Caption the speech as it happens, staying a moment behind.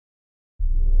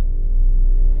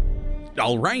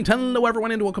Alright, hello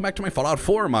everyone and welcome back to my Fallout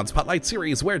 4 Mod Spotlight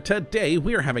series, where today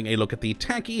we're having a look at the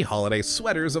Tacky Holiday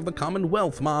Sweaters of the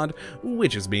Commonwealth mod,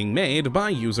 which is being made by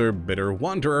user Bitter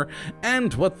Wanderer,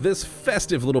 and what this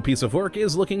festive little piece of work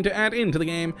is looking to add into the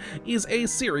game is a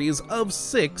series of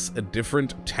 6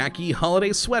 different Tacky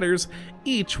Holiday Sweaters,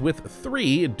 each with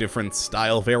 3 different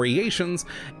style variations,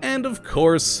 and of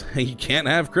course, you can't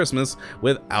have Christmas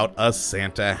without a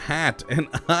Santa hat, and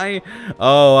I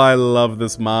love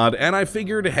this mod, and I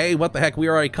figured, hey, what the heck, we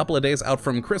are a couple of days out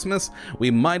from Christmas, we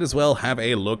might as well have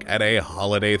a look at a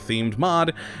holiday-themed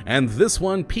mod, and this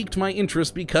one piqued my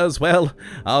interest because, well,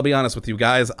 I'll be honest with you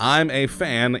guys, I'm a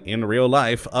fan in real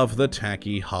life of the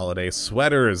Tacky Holiday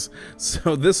Sweaters,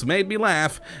 so this made me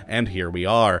laugh, and here we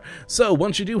are. So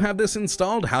once you do have this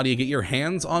installed, how do you get your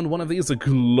hands on one of these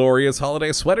glorious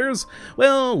holiday sweaters?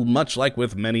 Well, much like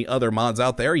with many other mods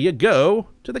out there, you go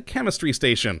to the chemistry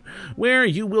station, where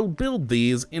you will build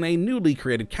these in a newly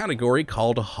created category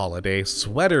called Holiday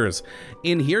Sweaters.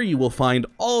 In here you will find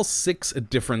all 6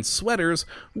 different sweaters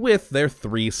with their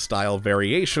 3 style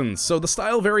variations. So the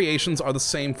style variations are the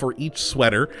same for each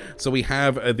sweater. So we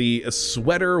have the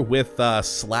sweater with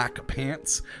slack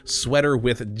pants, sweater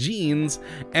with jeans,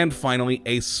 and finally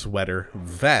a sweater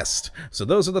vest. So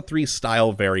those are the 3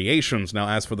 style variations. Now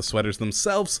as for the sweaters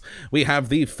themselves, we have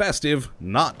the festive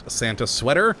not Santa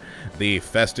sweater, the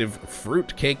festive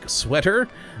fruitcake sweater,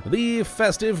 the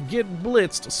festive get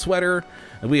blitzed sweater,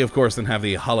 and we of course then have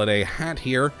the holiday hat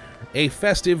here, a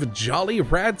festive jolly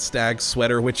rad stag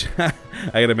sweater, which I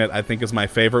gotta admit I think is my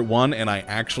favorite one, and I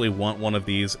actually want one of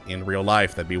these in real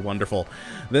life. That'd be wonderful.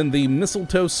 Then the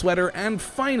mistletoe sweater, and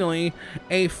finally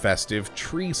a festive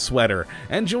tree sweater.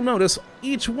 And you'll notice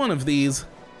each one of these,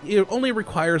 it only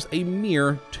requires a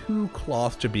mere 2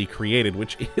 cloth to be created,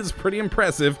 which is pretty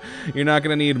impressive. You're not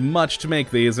going to need much to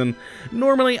make these, and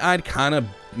normally I'd kind of,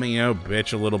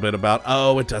 bitch a little bit about,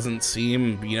 oh, it doesn't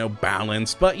seem,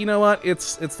 balanced, but you know what?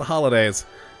 It's the holidays.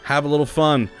 Have a little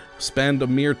fun. Spend a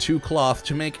mere 2 cloth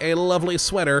to make a lovely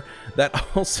sweater that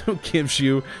also gives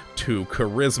you 2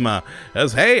 charisma.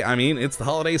 As hey, it's the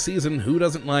holiday season, who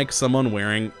doesn't like someone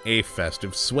wearing a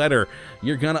festive sweater?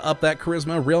 You're gonna up that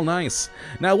charisma real nice.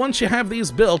 Now once you have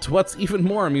these built, what's even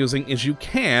more amusing is you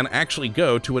can actually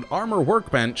go to an armor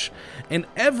workbench, and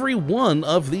every one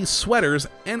of these sweaters,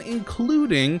 and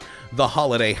including the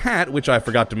holiday hat, which I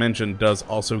forgot to mention does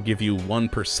also give you 1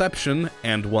 perception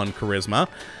and 1 charisma,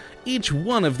 each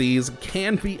one of these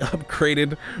can be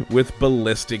upgraded with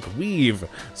ballistic weave,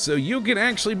 so you can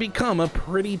actually become a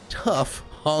pretty tough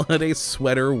holiday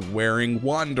sweater wearing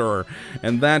wanderer,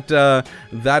 and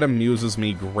that amuses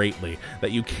me greatly,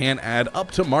 that you can add up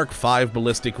to Mark 5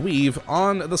 ballistic weave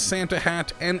on the Santa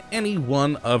hat and any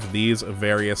one of these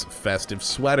various festive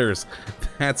sweaters.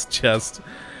 That's just,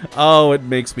 oh, it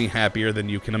makes me happier than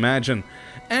you can imagine.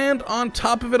 And on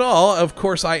top of it all, of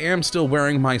course, I am still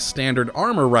wearing my standard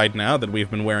armor right now that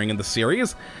we've been wearing in the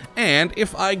series, and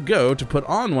if I go to put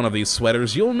on one of these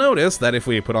sweaters, you'll notice that if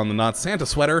we put on the Not Santa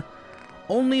sweater,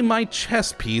 only my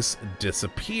chest piece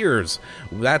disappears.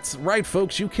 That's right,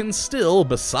 folks, you can still,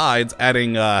 besides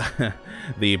adding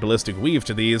the ballistic weave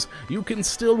to these, you can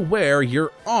still wear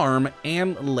your arm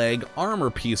and leg armor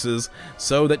pieces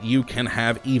so that you can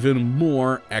have even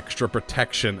more extra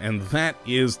protection, and that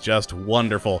is just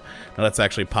wonderful. Now let's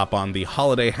actually pop on the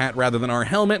holiday hat rather than our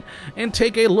helmet and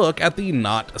take a look at the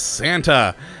Not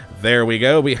Santa. There we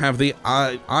go, we have the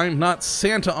I'm Not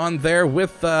Santa on there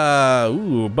with,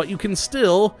 but you can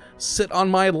still sit on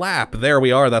my lap. There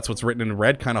we are, that's what's written in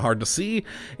red, kind of hard to see.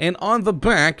 And on the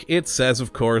back, it says,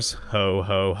 of course, ho,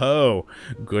 ho, ho.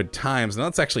 Good times. Now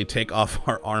let's actually take off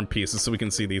our arm pieces so we can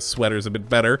see these sweaters a bit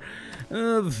better.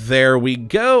 There we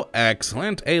go,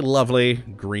 excellent. A lovely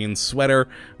green sweater.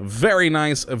 Very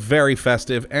nice, very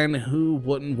festive, and who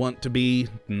wouldn't want to be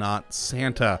not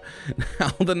Santa?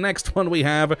 Now, the next one we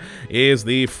have is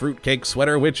the fruitcake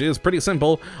sweater, which is pretty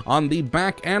simple. On the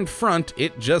back and front,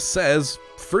 it just says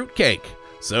fruitcake.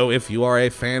 So if you are a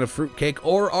fan of fruitcake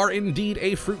or are indeed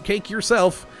a fruitcake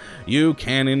yourself, you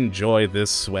can enjoy this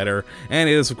sweater. And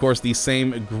it is, of course, the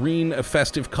same green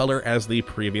festive color as the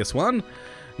previous one.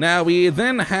 Now we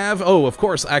then have, oh, of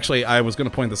course, actually, I was going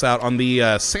to point this out. On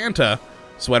the Santa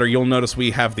sweater, you'll notice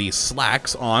we have the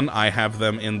slacks on. I have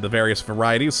them in the various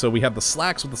varieties. So we have the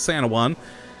slacks with the Santa one.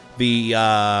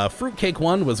 The fruitcake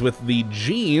one was with the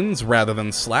jeans rather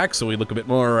than slacks, so we look a bit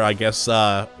more, I guess,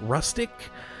 rustic.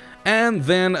 And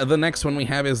then the next one we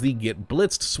have is the Get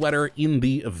Blitzed sweater in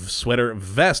the sweater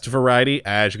vest variety,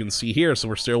 as you can see here. So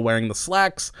we're still wearing the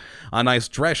slacks, a nice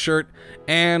dress shirt,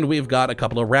 and we've got a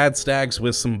couple of rad stags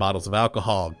with some bottles of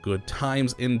alcohol. Good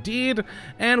times indeed,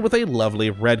 and with a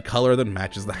lovely red color that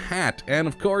matches the hat. And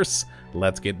of course,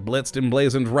 let's get blitzed and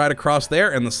blazoned right across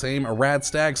there, and the same rad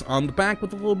stags on the back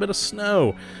with a little bit of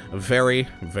snow. Very,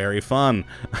 very fun.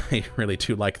 I really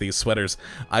do like these sweaters.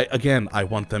 I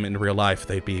want them in real life.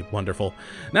 They'd be wonderful.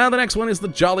 Now the next one is the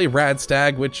Jolly Rad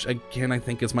Stag, which again I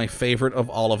think is my favorite of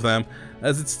all of them,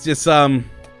 as it's just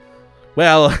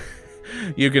well,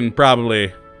 you can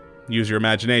probably use your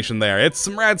imagination there. It's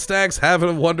some rad stags having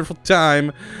a wonderful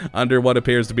time under what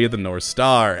appears to be the North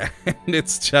Star, and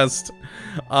it's just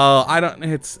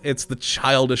it's the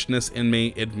childishness in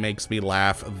me. It makes me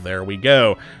laugh. There we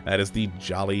go. That is the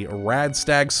Jolly Rad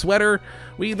Stag sweater.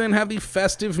 We then have the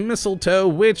Festive Mistletoe,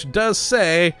 which does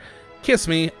say, "Kiss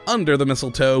me under the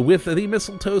mistletoe," with the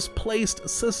mistletoes placed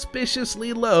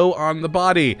suspiciously low on the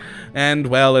body. And,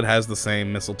 well, it has the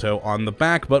same mistletoe on the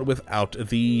back, but without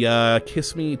the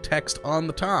kiss me text on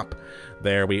the top.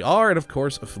 There we are, and of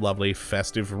course, a lovely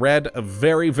festive red.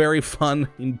 Very, very fun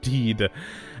indeed.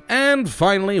 And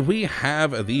finally, we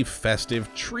have the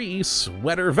Festive Tree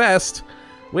Sweater Vest,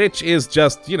 which is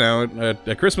just, you know,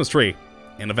 a Christmas tree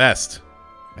in a vest.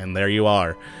 And there you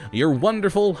are, your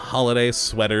wonderful holiday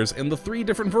sweaters in the 3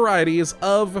 different varieties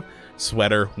of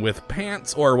sweater with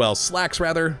pants, or well, slacks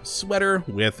rather, sweater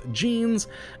with jeans,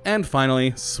 and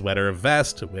finally, sweater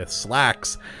vest with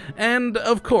slacks. And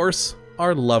of course,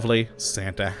 our lovely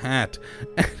Santa hat.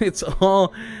 And it's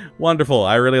all wonderful.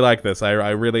 I really like this. I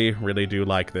really, really do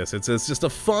like this. It's just a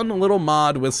fun little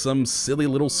mod with some silly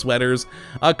little sweaters,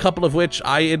 a couple of which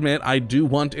I admit I do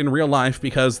want in real life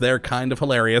because they're kind of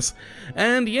hilarious.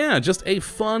 And yeah, just a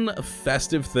fun,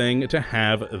 festive thing to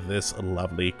have this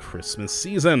lovely Christmas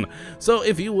season. So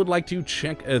if you would like to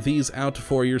check these out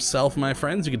for yourself, my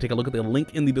friends, you can take a look at the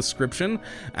link in the description,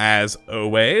 as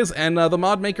always. And the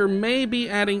mod maker may be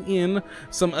adding in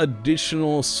some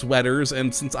additional sweaters,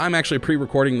 and since I'm actually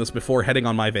pre-recording this before heading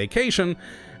on my vacation,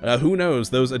 who knows,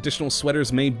 those additional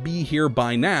sweaters may be here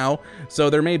by now, so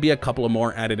there may be a couple of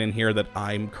more added in here that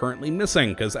I'm currently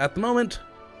missing, because at the moment,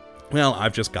 well,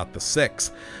 I've just got the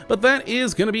 6. But that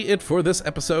is going to be it for this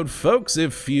episode, folks.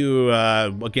 If you,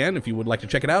 again, if you would like to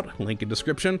check it out, link in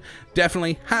description.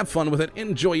 Definitely have fun with it,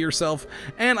 enjoy yourself,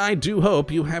 and I do hope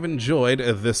you have enjoyed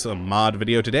this mod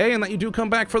video today, and that you do come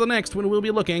back for the next when we'll be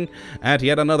looking at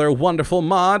yet another wonderful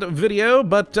mod video.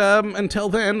 But until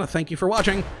then, thank you for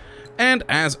watching, and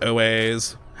as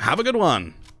always, have a good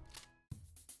one.